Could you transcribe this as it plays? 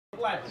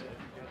What?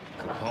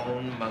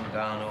 Capone,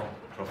 Mangano,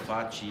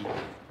 Profaci,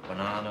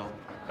 Bonanno,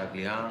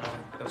 Gagliano.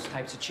 Those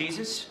types of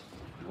cheeses?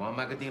 You want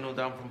Magadino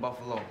down from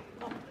Buffalo?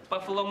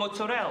 Buffalo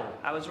mozzarella.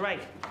 I was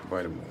right.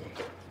 Invite them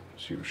all.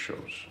 See who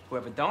shows.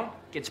 Whoever don't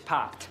gets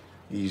popped.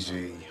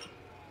 Easy.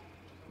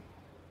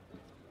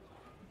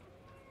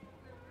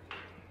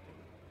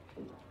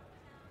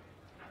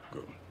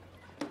 Good.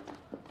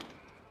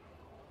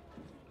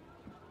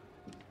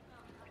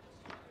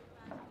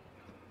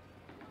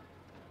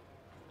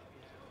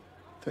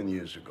 Ten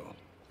years ago.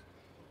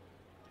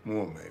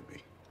 More,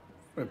 maybe.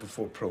 Right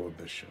before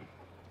Prohibition.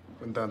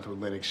 Went down to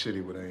Atlantic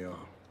City with AR.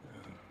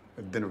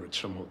 Had dinner at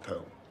some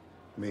hotel.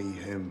 Me,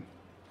 him,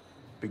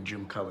 Big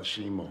Jim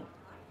Colosimo,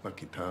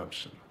 Lucky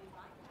Thompson.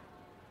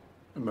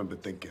 I remember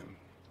thinking,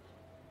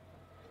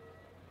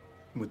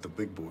 I'm with the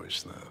big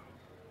boys now.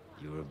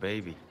 You were a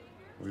baby.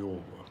 We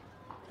all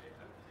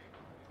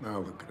were. Now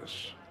look at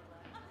us.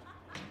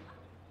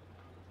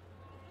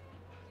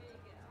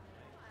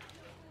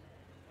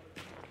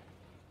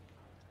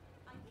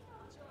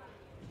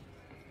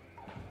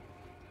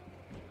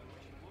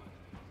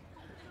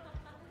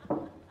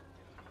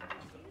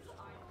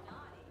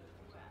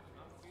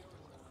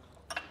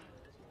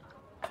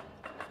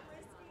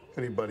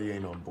 Anybody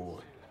ain't on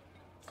board.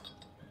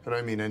 And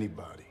I mean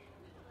anybody.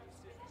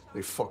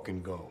 They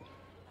fucking go.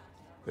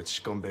 That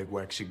scumbag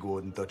Waxy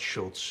Gordon, Dutch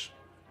Schultz.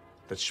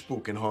 That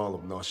spook in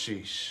Harlem,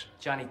 Narcisse.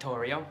 Johnny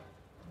Torrio.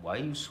 Why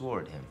you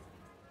swore at him?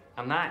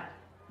 I'm not.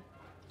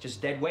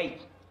 Just dead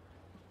weight.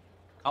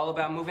 All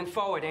about moving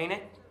forward, ain't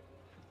it?